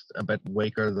were just a bit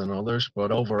weaker than others,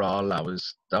 but overall that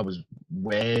was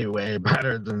way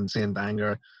better than Saint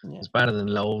Anger. Yeah. It's better than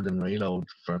Load and Reload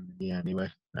for me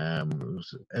anyway.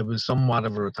 It was somewhat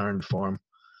of a return to form.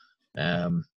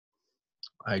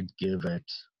 I'd give it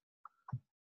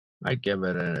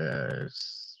a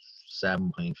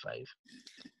 7.5.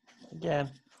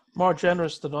 Again, more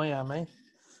generous than I am, eh?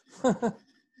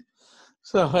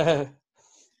 So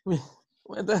we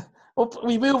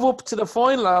move up to the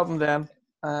final album then.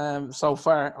 So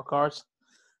far, of course,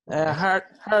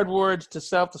 Hard Word to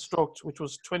Self-Destruct, which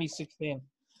was 2016,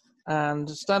 and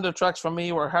standard tracks for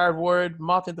me were Hard Word,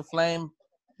 Moth into Flame,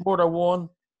 Murder One,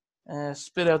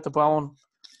 Spit Out the Bone,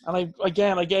 and I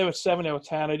gave it 7 out of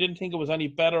 10. I didn't think it was any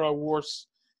better or worse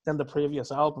than the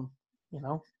previous album,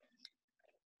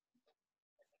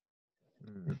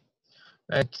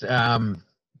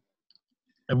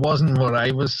 It wasn't what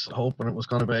I was hoping it was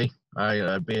going to be.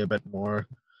 I'd be a bit more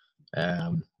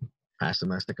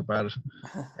pessimistic about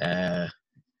it,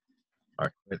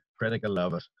 or critical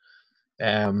of it.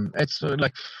 It's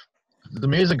like the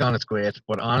music on it's great,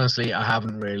 but honestly, I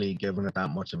haven't really given it that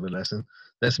much of a listen.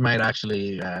 This might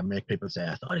actually make people say,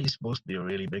 I thought he's supposed to be a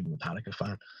really big Metallica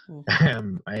fan.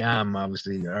 I am,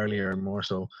 obviously, earlier and more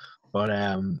so, but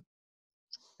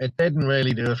it didn't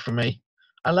really do it for me.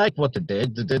 I like what they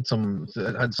did. They had some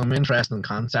interesting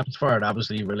concepts for it.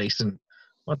 Obviously, they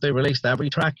released every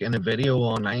track in a video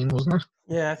online, wasn't it?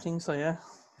 Yeah, I think so. Yeah.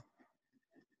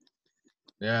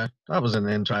 Yeah, that was an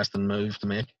interesting move to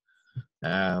make.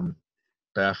 Um,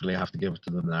 Definitely have to give it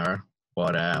to them there.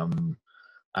 But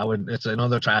it's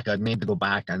another track I'd need to go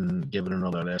back and give it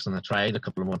another listen. I tried a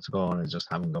couple of months ago and I just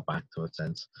haven't got back to it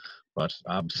since. But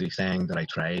obviously, saying that I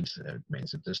tried it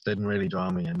means it just didn't really draw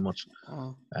me in much.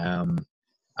 Oh.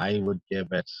 I would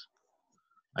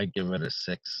I'd give it a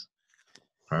 6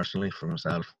 personally for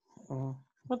myself. Oh.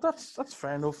 But that's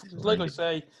fair enough. So Like I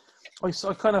say, I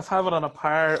kind of have it on a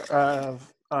par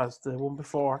as the one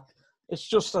before. It's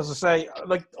just, as I say,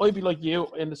 like I'd be like you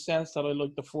in the sense that I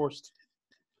like the first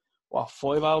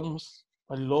 5 albums.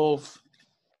 I love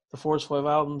the first 5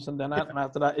 albums, and then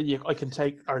after that, I can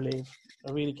take or leave.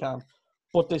 I really can.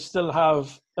 But they still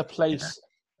have a place.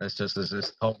 Yeah. It's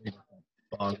totally different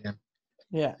ball game.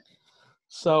 Yeah.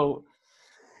 So,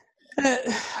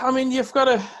 I mean, you've got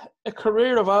a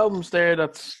career of albums there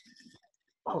that's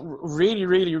really,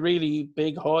 really, really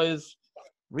big highs,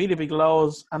 really big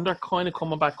lows, and they're kind of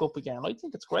coming back up again. I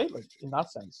think it's great, like in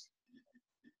that sense.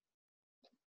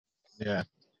 Yeah.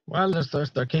 Well,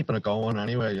 they're keeping it going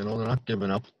anyway. They're not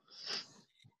giving up.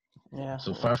 Yeah.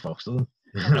 So fair fucks to them.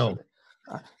 Absolutely.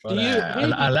 But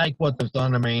I like what they've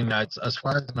done. I mean, as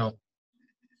far as I know.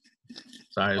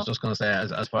 Sorry, I was just going to say,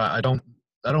 as far I don't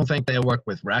think they work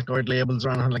with record labels or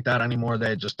anything like that anymore.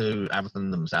 They just do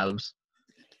everything themselves.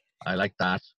 I like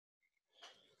that.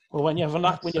 Well, when you've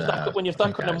that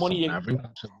kind of money, yeah.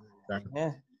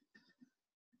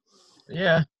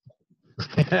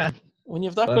 Yeah. When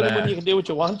you've that kind of money, you can do what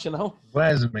you want,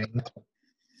 Where's it mean?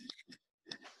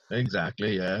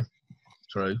 Exactly. Yeah.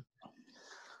 True.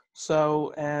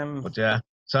 So, But yeah,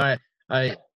 sorry,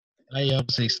 I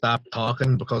obviously stopped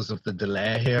talking because of the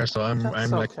delay here, so I'm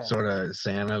like sort of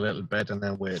saying a little bit and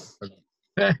then wait.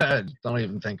 Don't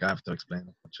even think I have to explain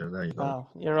it. But sure, there you go. Oh,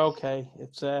 you're okay.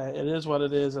 It is what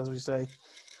it is, as we say.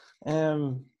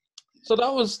 So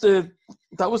that was the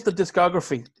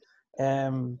discography.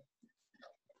 Can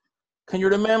you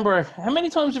remember how many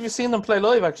times have you seen them play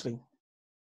live? Actually,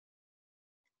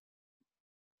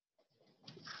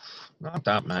 not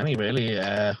that many, really.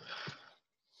 I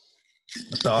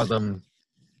saw them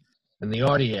in the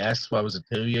RDS. What was it?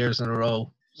 2 years in a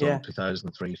row. So yeah.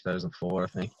 2003, 2004, I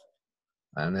think.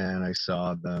 And then I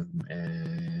saw them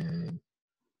in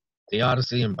the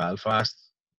Odyssey in Belfast.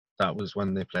 That was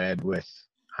when they played with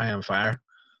High on Fire.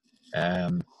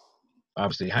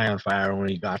 Obviously, High on Fire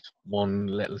only got one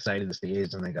little side of the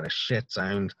stage and they got a shit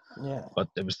sound. Yeah. But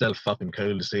it was still fucking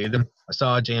cool to see them. I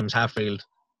saw James Hetfield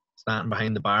standing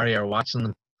behind the barrier watching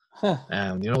them.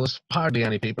 There's hardly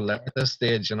any people there at this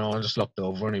stage. I just looked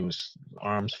over and he was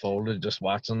arms folded, just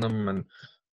watching them, and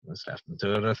I was left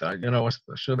into it. I thought, I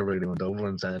should have really went over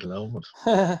and said hello, but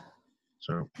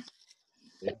sure.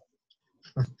 Yeah.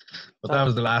 But that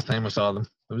was the last time I saw them.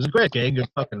 It was a great gig. I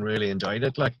fucking really enjoyed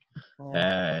it. Like,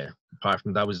 apart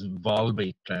from that was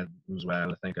Volbeat as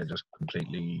well. I think I just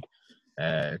completely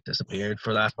disappeared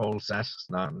for that whole set. It's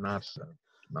not my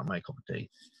cup of tea.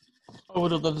 I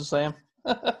would have done the same.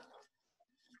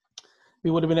 We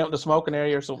would have been out in the smoking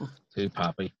area or something. Too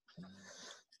poppy.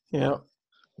 Yeah.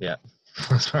 Yeah.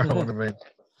 That's where I would have been.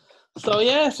 So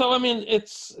I mean,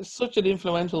 it's such an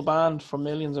influential band for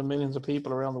millions and millions of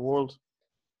people around the world,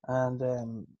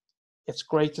 and it's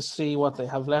great to see what they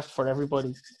have left for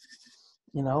everybody.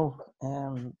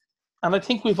 And I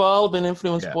think we've all been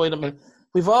influenced by them.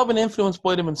 We've all been influenced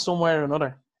by them in some way or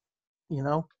another,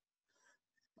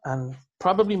 and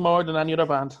probably more than any other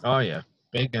band. Oh yeah,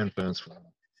 big influence for them.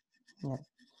 Yeah.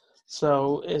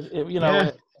 So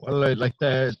well, like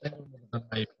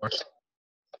my first.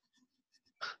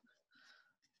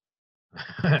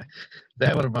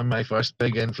 That would have been my first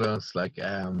big influence, like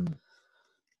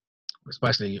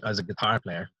especially as a guitar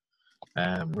player.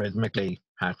 Rhythmically,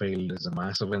 Hetfield is a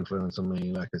massive influence on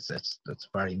me. Like it's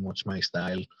very much my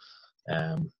style.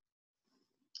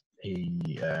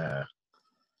 He's a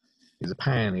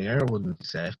pioneer, wouldn't you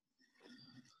say?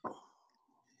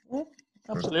 Yeah,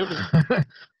 absolutely.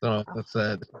 So that's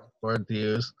the word to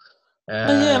use.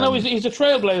 He's a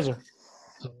trailblazer.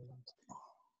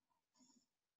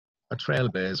 A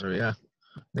trailblazer, yeah.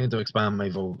 Need to expand my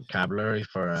vocabulary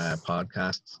for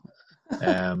podcasts.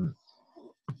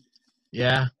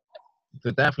 Yeah,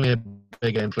 they're definitely a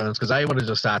big influence because I would have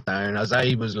just sat down as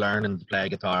I was learning to play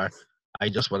guitar. I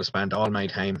just would have spent all my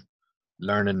time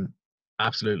learning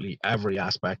absolutely every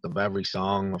aspect of every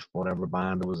song of whatever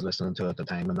band I was listening to at the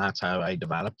time, and that's how I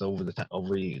developed over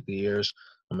the years.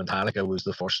 And Metallica was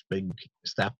the first big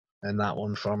step in that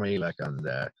one for me. Like, and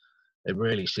it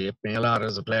really shaped me a lot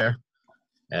as a player.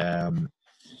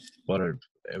 But it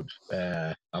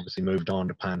obviously moved on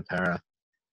to Pantera.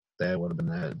 They would have been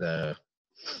the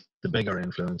bigger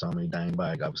influence on me.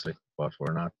 Dimebag, obviously, but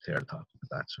we're not here to talk about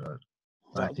that. So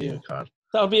back to you, Carl.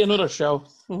 That'll be another show.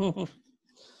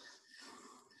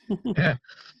 Yeah.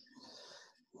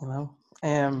 You know,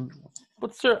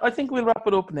 but sir, I think we'll wrap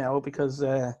it up now because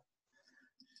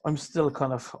I'm still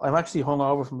I'm actually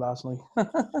hungover from last night.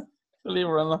 Believe it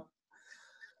or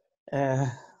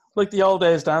not. Like the old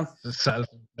days, Dan.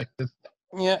 Self-inflicted.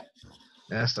 Yeah.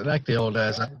 Yes, I like the old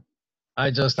days.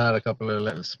 I just had a couple of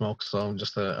little smokes, so I'm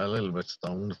just a little bit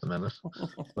stoned at the minute.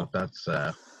 But that's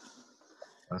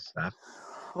that.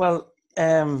 Well,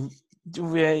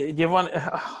 do you want?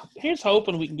 Here's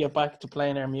hoping we can get back to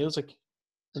playing our music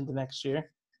in the next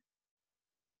year.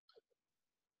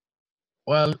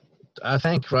 Well, I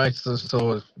think right. So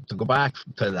to go back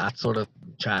to that sort of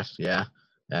chat, yeah.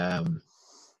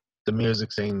 The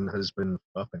music scene has been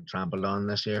fucking trampled on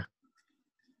this year,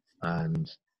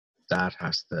 and that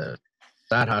has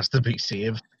to be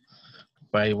saved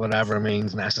by whatever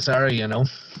means necessary. You know,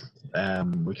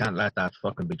 we can't let that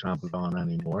fucking be trampled on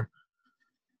anymore.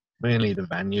 Mainly the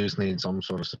venues need some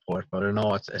sort of support, but I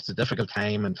know it's a difficult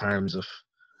time in terms of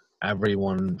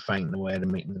everyone finding a way to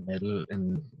meet in the middle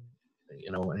and,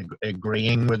 you know,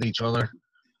 agreeing with each other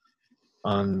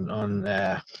on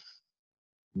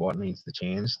what needs to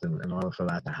change in order for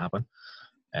that to happen.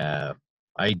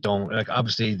 I don't like,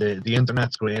 obviously the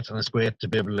internet's great and it's great to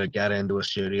be able to get into a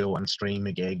studio and stream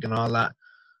a gig and all that,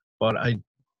 but I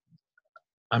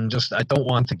don't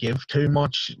want to give too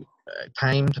much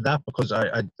time to that because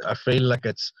I feel like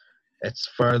it's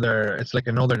like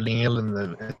another nail in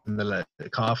the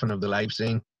coffin of the live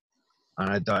scene, and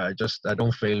I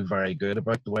don't feel very good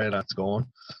about the way that's going.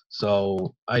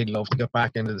 So I'd love to get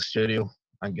back into the studio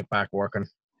and get back working.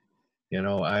 You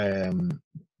know,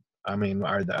 I mean,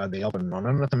 are they up and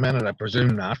running at the minute? I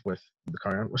presume not with the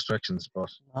current restrictions, but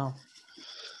no.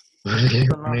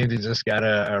 we need to just get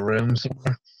a room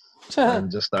somewhere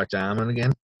and just start jamming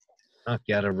again. Not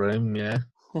get a room, yeah.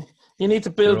 You need to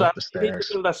build that. You need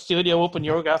to build that studio up in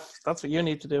your gaff. That's what you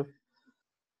need to do.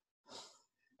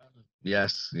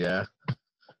 Yes, yeah.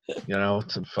 You know,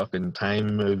 fucking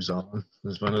time moves on.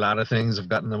 There's been a lot of things have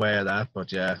gotten in the way of that,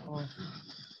 but yeah,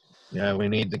 we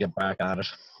need to get back at it.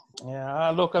 Yeah,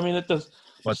 look, I mean, there's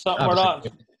something we're not.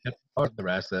 The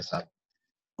rest of this.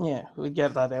 Yeah, we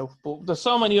get that out. But there's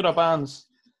so many other bands,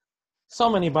 so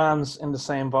many bands in the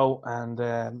same boat,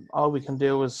 and all we can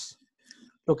do is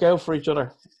look out for each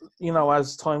other. You know,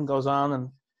 as time goes on, and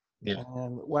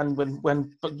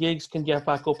when gigs can get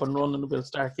back up and running, we'll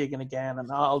start gigging again, and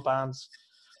all bands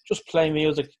just play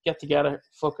music, get together,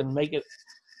 fucking make it.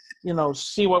 You know,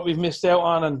 see what we've missed out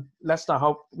on, and let's not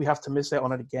hope we have to miss out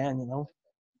on it again. You know.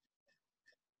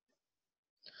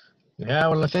 Yeah,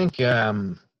 well, I think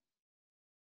in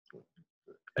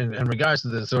regards to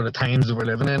the sort of times that we're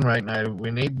living in right now,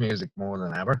 we need music more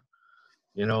than ever.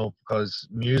 You know, because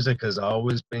music has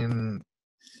always been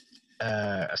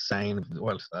a sign of,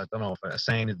 well, I don't know if a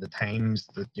sign of the times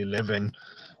that you live in.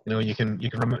 You know, you can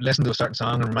listen to a certain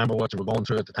song and remember what you were going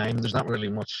through at the time. There's not really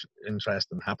much interest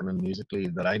in happening musically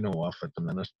that I know of at the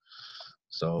minute.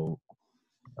 So,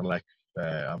 I like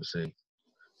obviously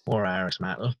more Irish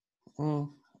metal.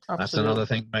 That's another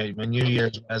thing. My New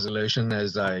Year's resolution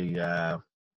is I'm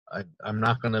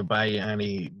not going to buy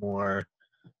any more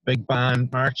big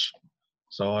band merch.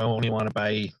 So I only want to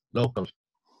buy local.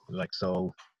 Like,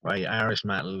 so my Irish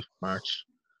metal merch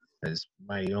is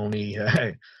my only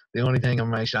the only thing on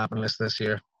my shopping list this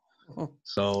year.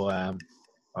 So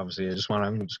obviously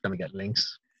I'm just going to get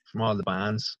links from all the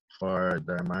bands for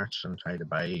their merch and try to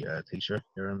buy a t-shirt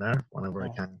here and there whenever I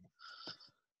can.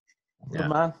 Good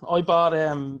man. I bought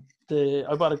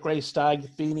a Grey Stag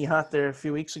beanie hat there a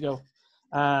few weeks ago,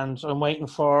 and I'm waiting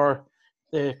for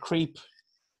the Creep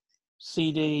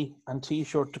CD and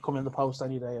t-shirt to come in the post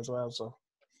any day as well. So,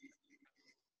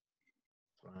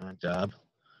 good job.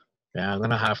 Yeah, I'm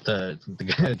gonna have to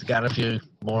get a few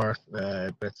more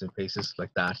bits and pieces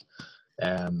like that.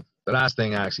 The last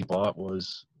thing I actually bought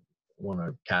was one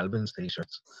of Calvin's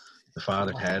t-shirts, the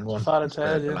Father Ted one. Father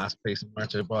Ted, the last piece of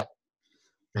merch I bought.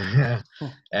 Yeah.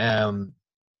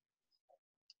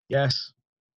 Yes,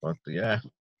 but yeah,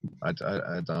 I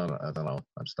don't know.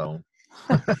 I'm stoned.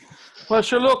 Well,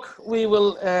 sure. Look, we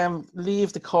will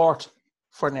leave the court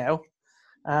for now,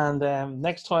 and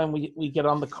next time we get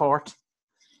on the court,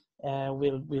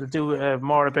 we'll do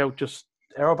more about just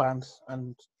our band,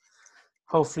 and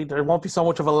hopefully there won't be so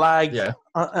much of a lag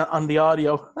on the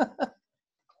audio.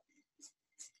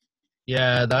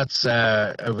 Yeah, that's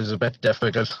it was a bit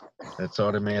difficult. It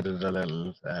sort of made it a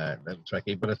little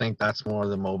tricky, but I think that's more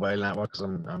the mobile network 'cause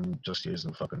I'm just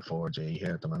using fucking 4G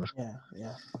here at the minute. Yeah,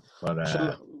 yeah. But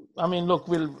I mean, look,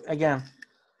 we'll again.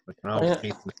 we can always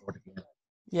meet in the court again.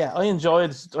 Yeah, I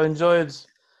enjoyed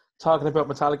talking about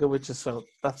Metallica, which is so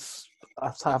that's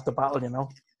half the battle, you know.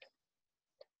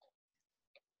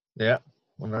 Yeah,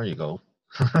 well there you go.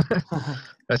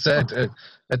 I said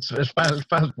it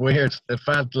felt weird. It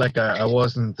felt like I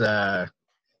wasn't. I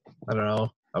don't know.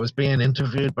 I was being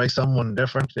interviewed by someone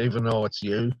different, even though it's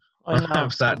you. I know,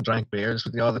 I've sat and drank beers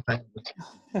with you all the time.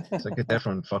 It's like a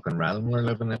different fucking realm we're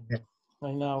living in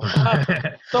I know.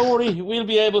 here. Don't worry, we'll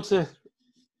be able to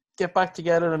get back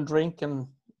together and drink and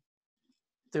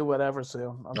do whatever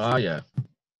soon. I'm Oh sure. yeah,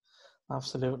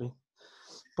 Absolutely.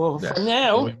 But for yes.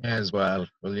 Well, we now, may as well.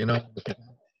 Well, you know,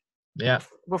 yeah.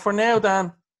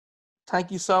 Dan,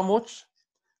 thank you so much.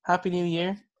 Happy New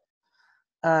Year.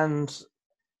 And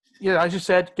yeah, as you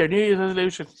said, your New Year's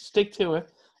resolution, stick to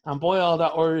it and buy all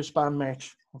that Irish band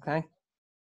merch. Okay.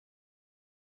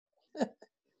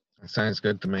 That sounds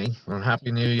good to me. And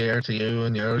happy New Year to you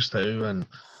and yours too, and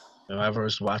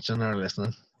whoever's watching or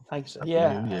listening. Thanks. Happy New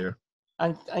Yeah. Year.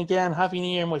 And again, Happy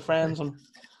New Year, my friends. And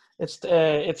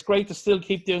it's great to still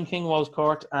keep doing KingWoes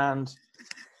Court. And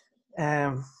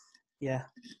yeah,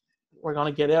 we're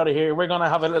gonna get out of here. We're gonna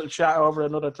have a little chat over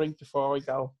another drink before we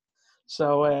go.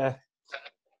 So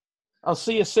I'll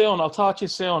see you soon. I'll talk to you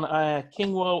soon.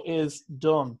 KingWoes is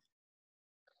done.